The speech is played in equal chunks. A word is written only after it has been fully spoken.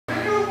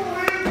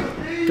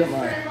Get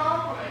my...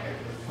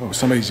 Oh,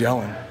 somebody's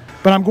yelling.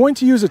 But I'm going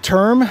to use a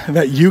term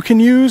that you can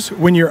use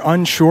when you're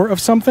unsure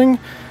of something,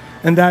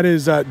 and that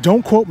is,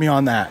 don't quote me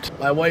on that.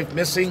 My wife,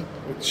 Missy.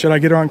 Should I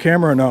get her on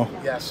camera or no?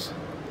 Yes.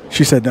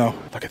 She said no.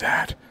 Look at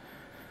that.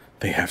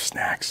 They have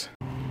snacks.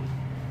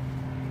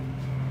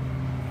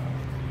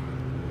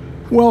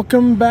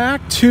 Welcome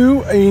back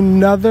to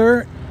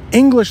another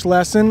English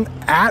lesson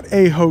at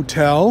a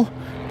hotel.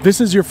 This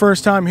is your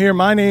first time here.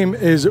 My name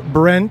is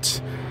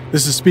Brent.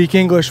 This is Speak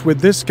English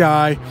with this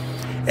guy.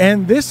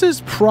 And this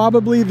is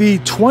probably the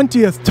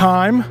 20th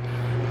time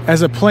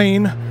as a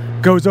plane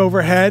goes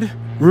overhead,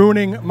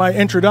 ruining my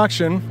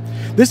introduction.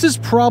 This is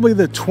probably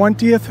the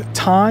 20th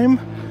time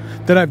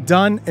that I've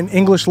done an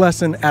English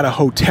lesson at a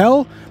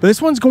hotel, but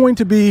this one's going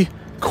to be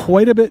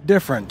quite a bit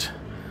different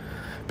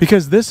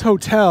because this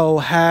hotel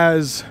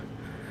has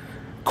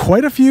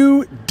quite a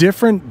few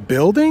different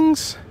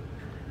buildings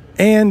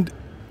and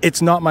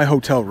it's not my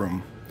hotel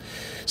room.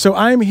 So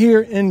I'm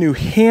here in New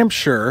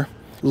Hampshire.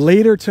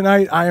 Later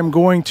tonight, I am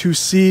going to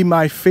see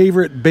my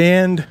favorite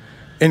band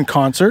in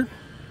concert,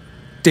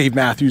 Dave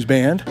Matthews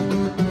Band.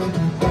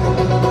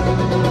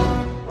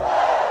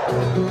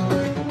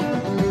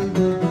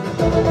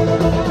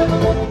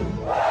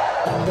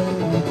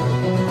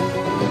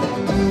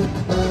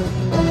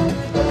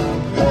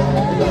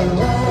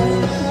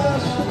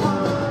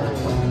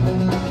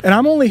 And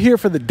I'm only here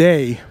for the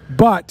day,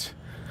 but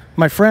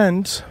my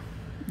friends,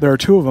 there are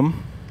two of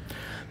them,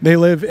 they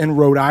live in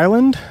Rhode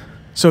Island,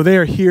 so they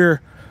are here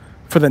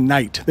for the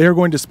night. They are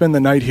going to spend the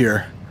night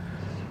here.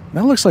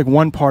 That looks like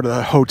one part of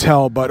the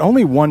hotel, but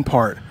only one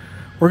part.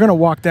 We're gonna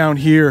walk down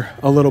here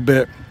a little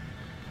bit.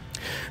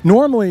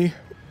 Normally,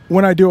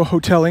 when I do a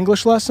hotel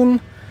English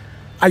lesson,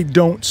 I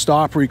don't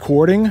stop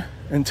recording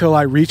until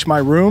I reach my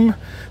room.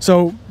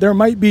 So there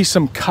might be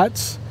some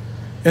cuts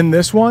in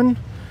this one,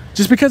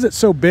 just because it's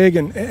so big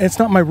and it's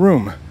not my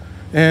room.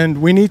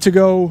 And we need to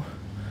go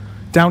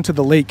down to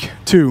the lake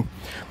too.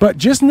 But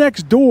just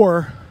next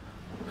door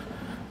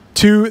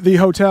to the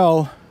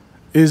hotel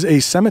is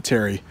a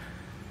cemetery.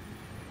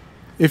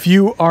 If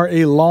you are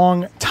a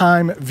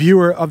long-time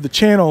viewer of the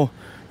channel,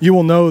 you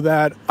will know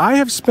that I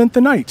have spent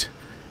the night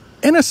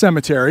in a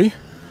cemetery.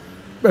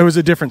 It was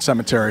a different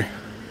cemetery.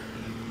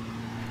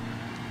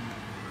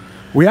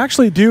 We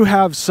actually do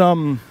have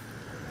some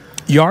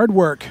yard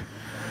work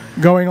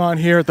going on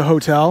here at the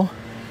hotel.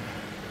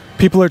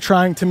 People are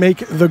trying to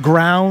make the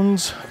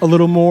grounds a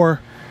little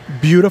more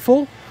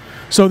beautiful.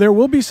 So there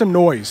will be some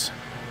noise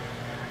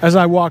as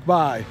I walk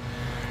by.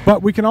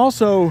 But we can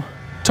also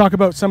talk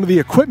about some of the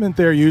equipment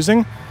they're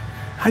using.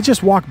 I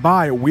just walked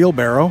by a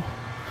wheelbarrow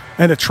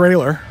and a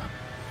trailer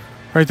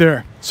right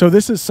there. So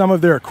this is some of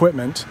their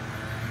equipment.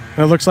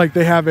 And it looks like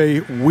they have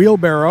a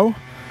wheelbarrow.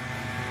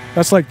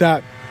 That's like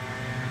that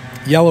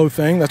yellow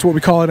thing. That's what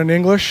we call it in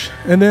English.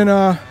 And then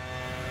a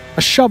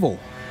shovel.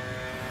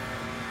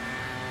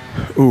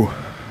 Ooh,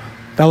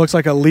 that looks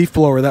like a leaf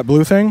blower, that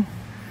blue thing.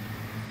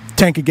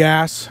 Tank of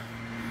gas.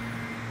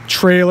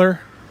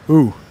 Trailer.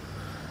 Ooh,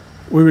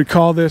 we would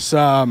call this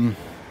a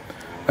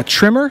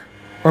trimmer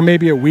or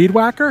maybe a weed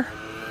whacker.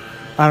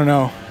 I don't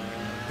know.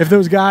 If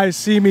those guys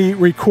see me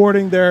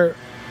recording their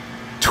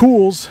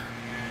tools,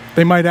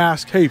 they might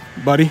ask, hey,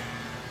 buddy,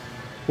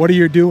 what are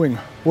you doing?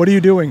 What are you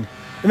doing?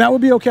 And that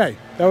would be okay.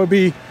 That would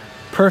be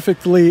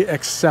perfectly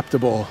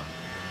acceptable.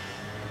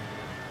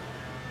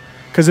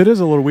 Because it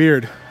is a little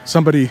weird,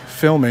 somebody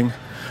filming.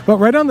 But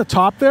right on the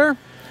top there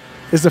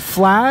is a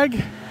flag.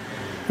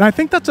 And I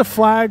think that's a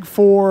flag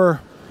for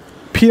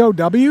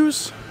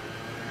POWs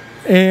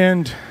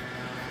and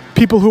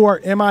people who are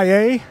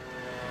MIA.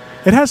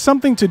 It has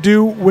something to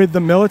do with the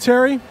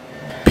military.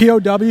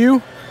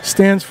 POW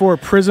stands for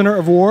prisoner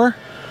of war,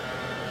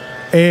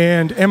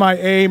 and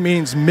MIA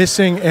means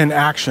missing in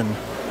action.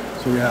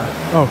 So yeah.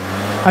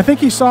 Oh, I think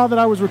he saw that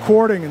I was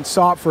recording and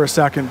stopped for a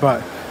second,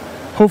 but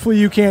hopefully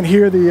you can't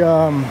hear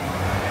the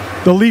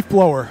leaf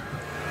blower.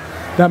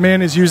 That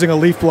man is using a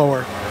leaf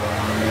blower.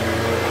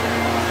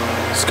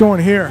 Let's go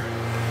in here.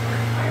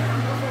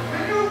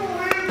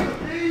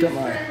 Get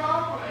my...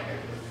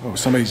 Oh,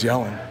 somebody's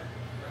yelling.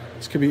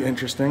 This could be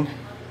interesting.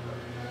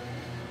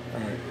 All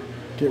right,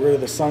 get rid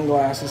of the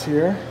sunglasses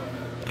here.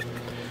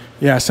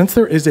 Yeah, since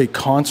there is a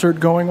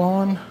concert going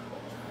on,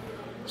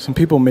 some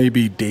people may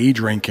be day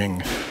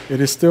drinking.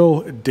 It is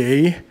still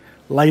day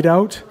light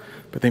out,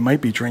 but they might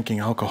be drinking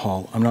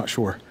alcohol. I'm not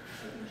sure.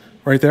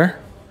 Right there,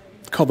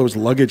 it's called those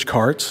luggage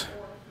carts.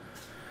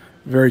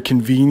 Very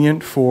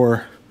convenient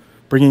for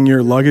bringing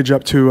your luggage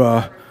up to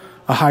a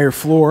higher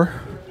floor.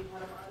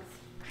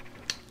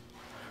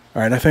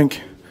 All right, I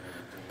think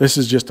this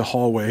is just a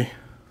hallway.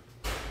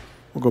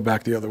 We'll go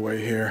back the other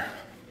way here.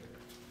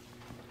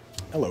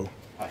 Hello.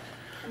 Hi.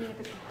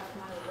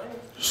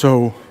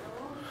 So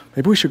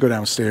maybe we should go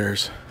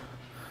downstairs.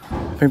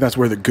 I think that's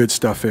where the good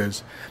stuff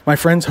is. My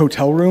friend's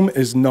hotel room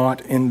is not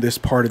in this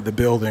part of the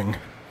building.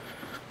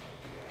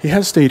 He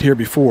has stayed here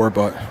before,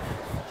 but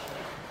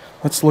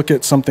let's look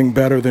at something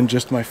better than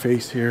just my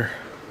face here.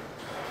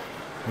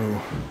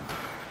 Oh.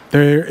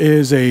 There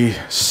is a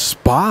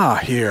spa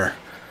here.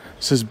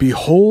 It says,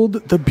 behold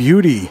the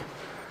beauty.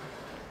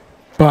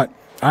 But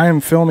I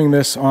am filming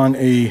this on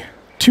a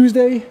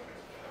Tuesday,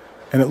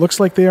 and it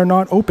looks like they are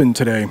not open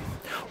today.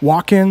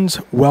 Walk-ins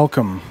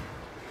welcome.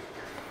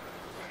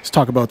 Let's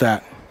talk about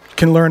that. You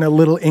can learn a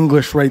little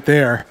English right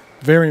there.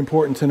 Very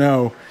important to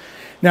know.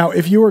 Now,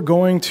 if you are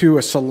going to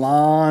a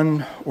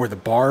salon or the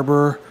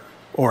barber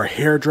or a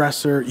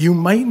hairdresser, you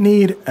might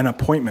need an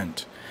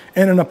appointment.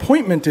 And an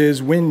appointment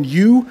is when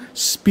you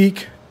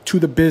speak to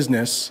the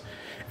business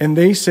and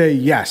they say,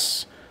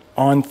 yes,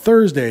 on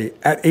Thursday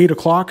at 8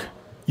 o'clock,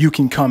 you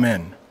can come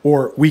in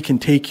or we can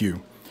take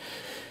you.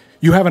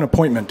 You have an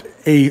appointment,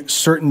 a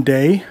certain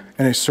day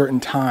and a certain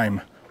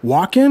time.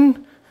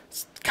 Walk-in,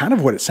 it's kind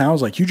of what it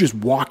sounds like. You just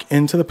walk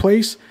into the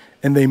place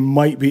and they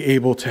might be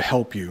able to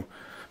help you.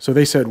 So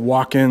they said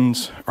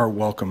walk-ins are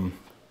welcome.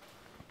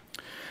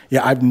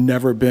 Yeah, I've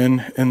never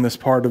been in this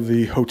part of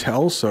the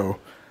hotel, so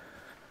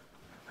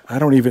I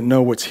don't even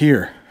know what's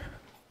here.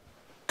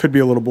 Could be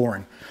a little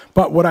boring.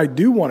 But what I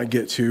do want to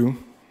get to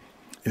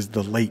is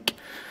the lake.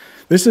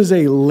 This is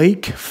a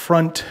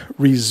lakefront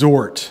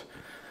resort.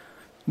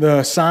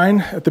 The sign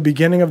at the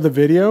beginning of the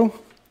video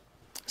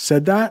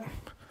said that,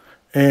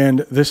 and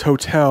this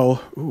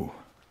hotel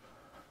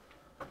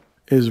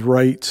is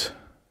right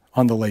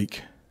on the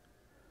lake.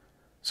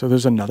 So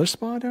there's another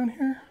spa down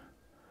here.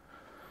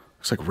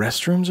 Looks like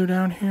restrooms are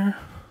down here.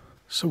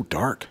 So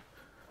dark.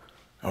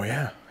 Oh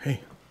yeah,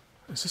 hey,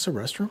 is this a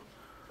restroom?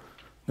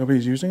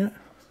 Nobody's using it?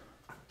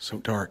 So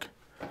dark.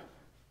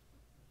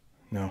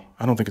 No,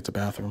 I don't think it's a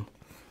bathroom.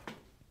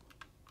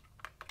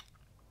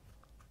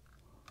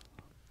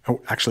 Oh,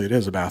 actually it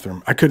is a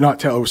bathroom. I could not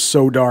tell, it was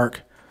so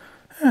dark.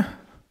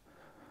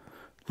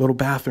 Little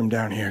bathroom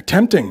down here.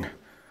 Tempting.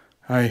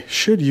 I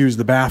should use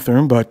the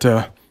bathroom, but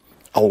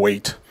I'll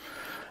wait.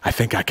 I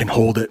think I can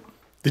hold it.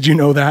 Did you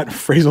know that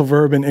phrasal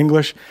verb in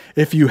English?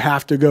 If you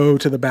have to go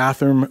to the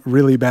bathroom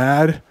really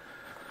bad,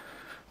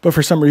 but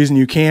for some reason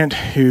you can't,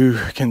 you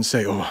can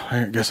say, oh,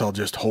 I guess I'll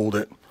just hold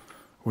it,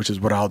 which is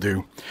what I'll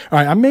do. All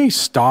right, I may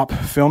stop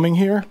filming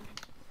here.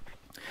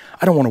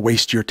 I don't want to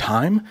waste your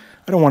time.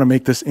 I don't want to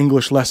make this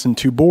English lesson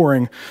too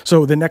boring.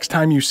 So the next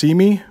time you see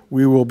me,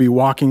 we will be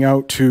walking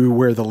out to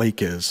where the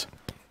lake is.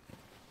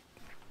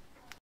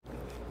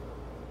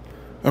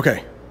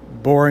 Okay,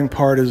 boring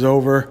part is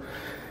over.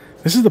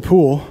 This is the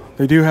pool.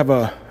 They do have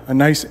a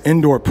nice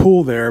indoor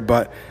pool there,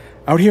 but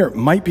out here it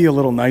might be a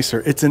little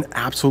nicer. It's an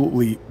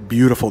absolutely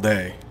beautiful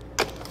day.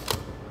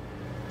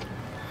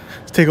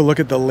 Let's take a look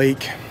at the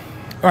lake.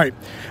 All right,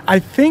 I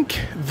think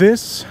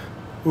this,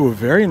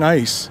 very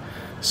nice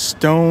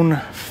stone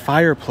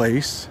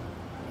fireplace.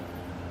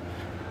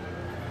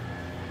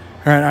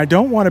 All right, I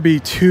don't want to be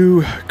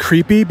too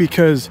creepy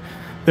because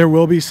there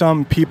will be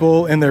some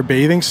people in their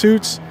bathing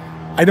suits.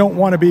 I don't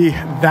want to be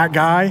that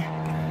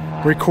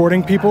guy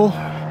recording people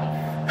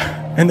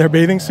in their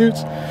bathing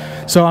suits.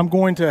 So I'm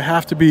going to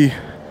have to be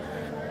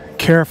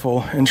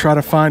careful and try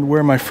to find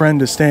where my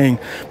friend is staying.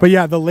 But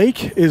yeah, the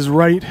lake is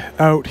right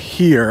out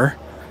here.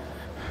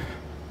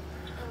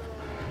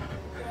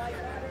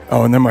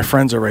 Oh, and then my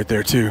friends are right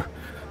there too.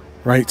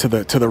 Right to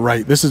the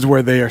right. This is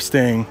where they are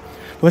staying.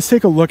 Let's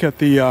take a look at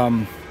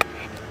the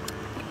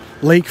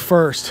lake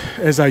first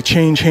as I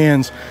change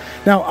hands.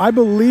 Now, I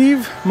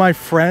believe my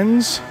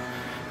friends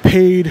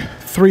paid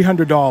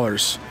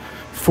 $300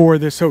 for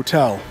this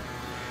hotel.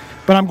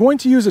 But I'm going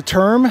to use a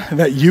term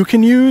that you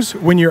can use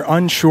when you're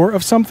unsure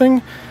of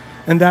something,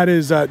 and that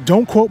is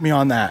don't quote me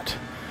on that.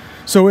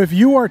 So if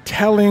you are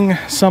telling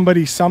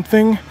somebody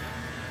something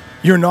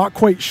you're not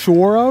quite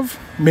sure of,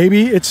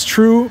 maybe it's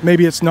true,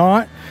 maybe it's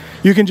not,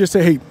 you can just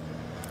say, hey,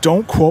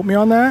 don't quote me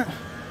on that.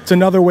 It's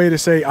another way to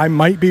say I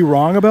might be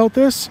wrong about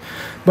this,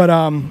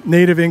 but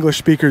native English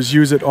speakers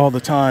use it all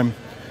the time.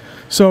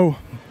 So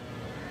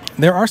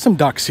there are some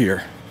ducks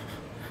here.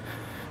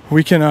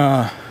 We can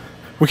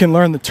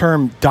learn the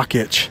term duck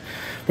itch,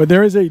 but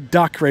there is a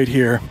duck right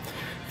here,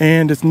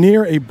 and it's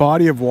near a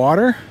body of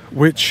water,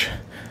 which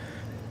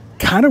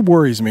kind of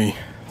worries me.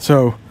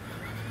 So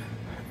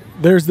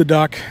there's the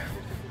duck.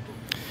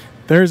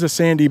 There's a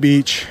sandy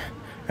beach.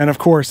 And of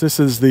course, this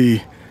is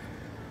the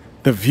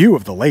view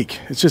of the lake.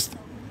 It's just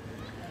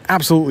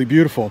absolutely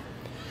beautiful.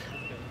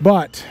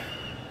 But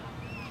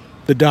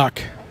the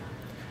duck,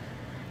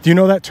 do you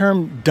know that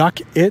term duck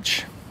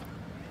itch?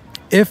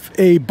 If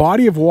a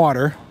body of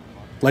water,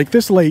 like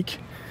this lake,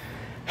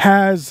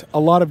 has a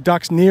lot of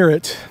ducks near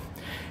it,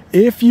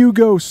 if you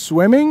go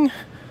swimming,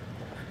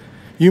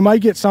 you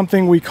might get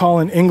something we call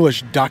in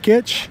English duck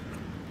itch.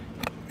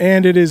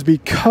 And it is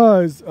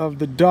because of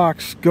the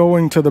ducks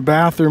going to the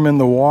bathroom in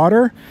the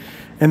water.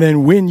 And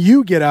then when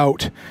you get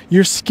out,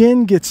 your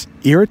skin gets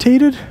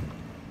irritated.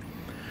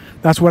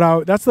 That's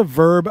the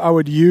verb I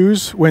would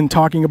use when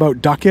talking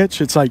about duck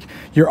itch. It's like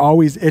you're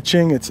always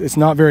itching. It's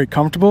not very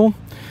comfortable.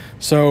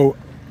 So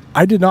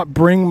I did not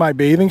bring my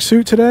bathing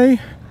suit today.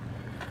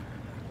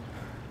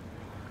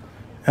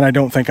 And I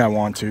don't think I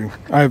want to.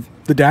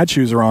 The dad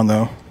shoes are on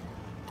though.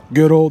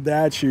 Good old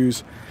dad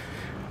shoes.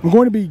 I'm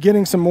going to be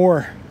getting some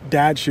more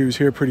dad shoes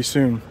here pretty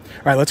soon.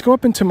 All right, let's go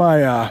up into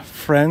my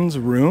friend's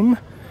room.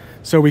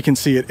 so we can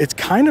see it. It's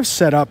kind of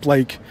set up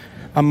like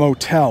a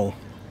motel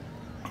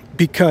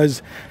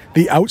because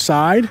the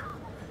outside,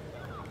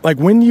 like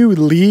when you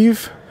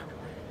leave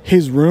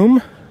his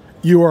room,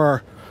 you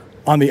are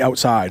on the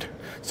outside.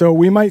 So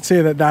we might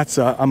say that that's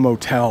a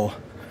motel.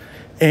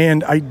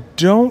 And I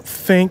don't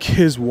think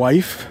his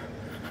wife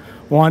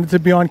wanted to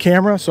be on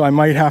camera, so I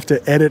might have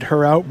to edit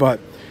her out, but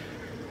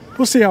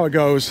we'll see how it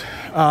goes.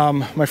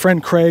 My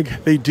friend Craig,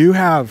 they do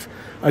have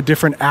a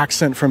different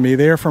accent from me.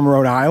 They're from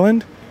Rhode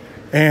Island,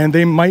 and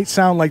they might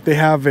sound like they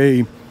have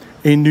a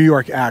New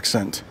York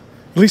accent,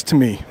 at least to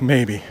me,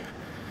 maybe.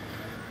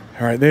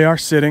 All right, they are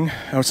sitting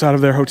outside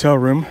of their hotel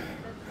room,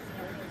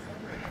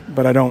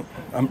 but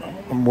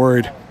I'm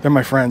worried. They're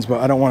my friends,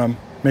 but I don't want to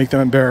make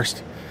them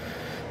embarrassed.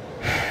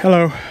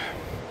 Hello.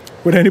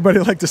 Would anybody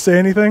like to say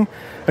anything?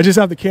 I just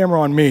have the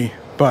camera on me,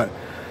 but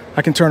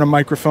I can turn a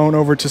microphone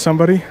over to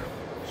somebody.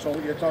 So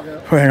you're talking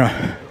about? Oh, hang on.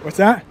 What's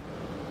that?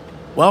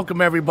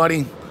 Welcome,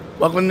 everybody.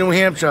 Welcome to New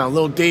Hampshire.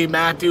 Little Dave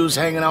Matthews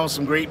hanging out with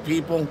some great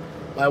people.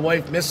 My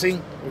wife,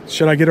 Missy.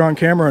 Should I get her on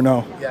camera or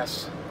no?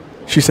 Yes.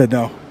 She said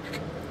no.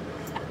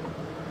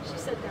 She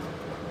said no.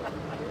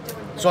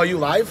 So are you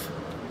live?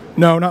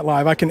 No, not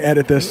live. I can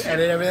edit this. You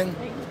edit everything?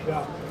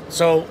 Yeah.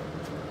 So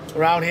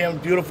we're out here in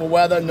beautiful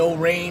weather, no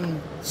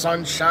rain,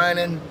 sun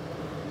shining.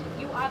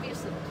 You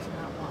obviously do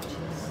not watch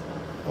this.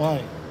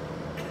 Why?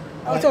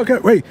 Oh, it's okay.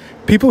 Wait,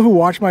 people who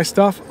watch my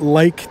stuff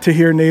like to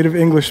hear native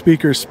English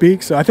speakers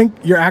speak, so I think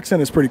your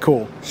accent is pretty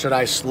cool. Should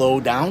I slow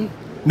down?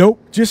 Nope,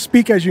 just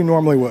speak as you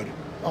normally would.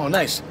 Oh,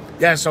 nice.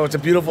 Yeah, so it's a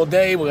beautiful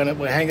day. We're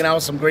hanging out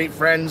with some great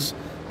friends.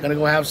 Gonna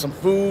go have some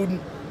food,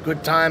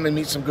 good time, and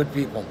meet some good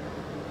people.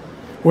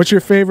 What's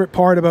your favorite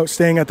part about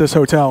staying at this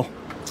hotel?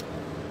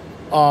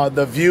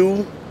 The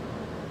view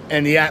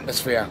and the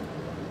atmosphere.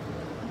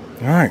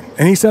 All right,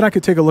 and he said I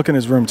could take a look in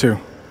his room too.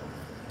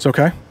 It's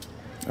okay?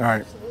 All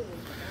right.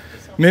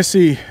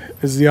 Missy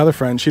is the other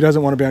friend. She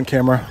doesn't want to be on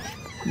camera.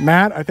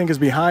 Matt, I think, is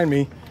behind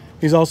me.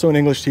 He's also an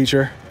English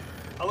teacher.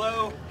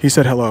 Hello. He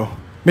said hello.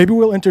 Maybe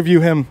we'll interview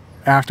him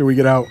after we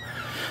get out.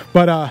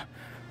 But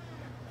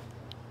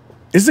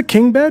is it a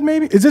king bed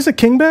maybe? Is this a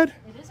king bed?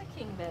 It is a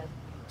king bed.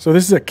 So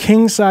this is a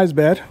king size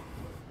bed.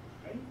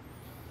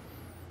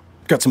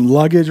 Got some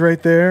luggage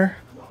right there.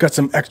 Got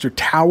some extra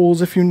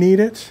towels if you need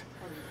it.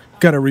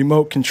 Got a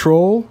remote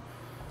control.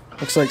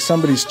 Looks like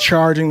somebody's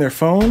charging their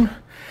phone.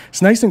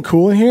 It's nice and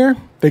cool in here.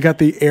 They got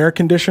the air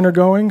conditioner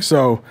going,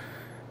 so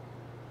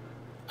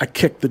I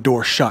kicked the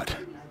door shut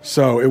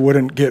so it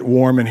wouldn't get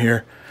warm in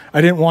here.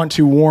 I didn't want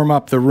to warm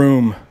up the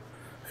room.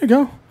 There you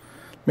go.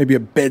 Maybe a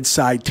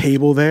bedside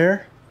table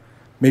there.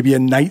 Maybe a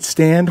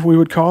nightstand, we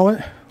would call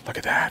it. Look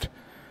at that.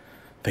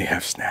 They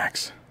have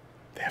snacks.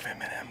 They have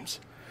M&Ms.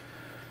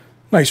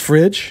 Nice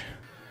fridge.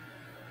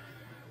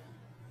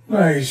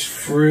 Nice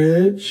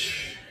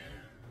fridge.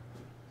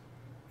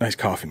 Nice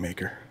coffee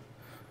maker.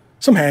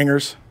 Some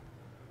hangers.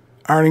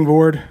 Ironing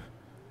board.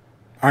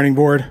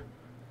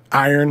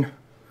 Iron.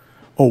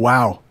 Oh,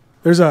 wow.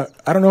 There's I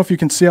don't know if you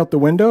can see out the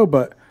window,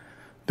 but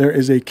there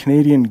is a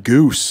Canadian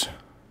goose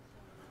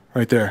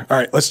right there. All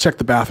right, let's check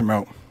the bathroom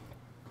out.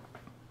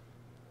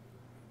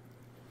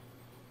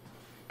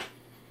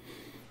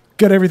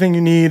 Got everything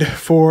you need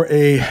for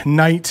a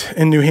night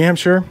in New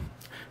Hampshire.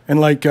 And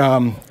like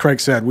Craig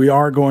said, we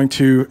are going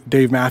to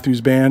Dave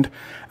Matthews Band.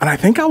 And I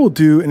think I will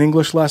do an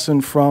English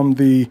lesson from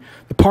the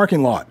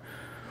parking lot.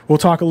 We'll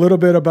talk a little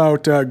bit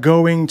about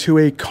going to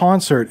a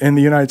concert in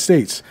the United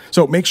States.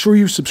 So make sure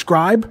you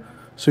subscribe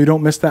so you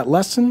don't miss that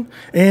lesson.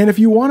 And if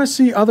you want to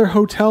see other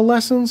hotel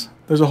lessons,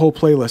 there's a whole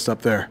playlist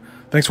up there.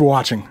 Thanks for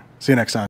watching. See you next time.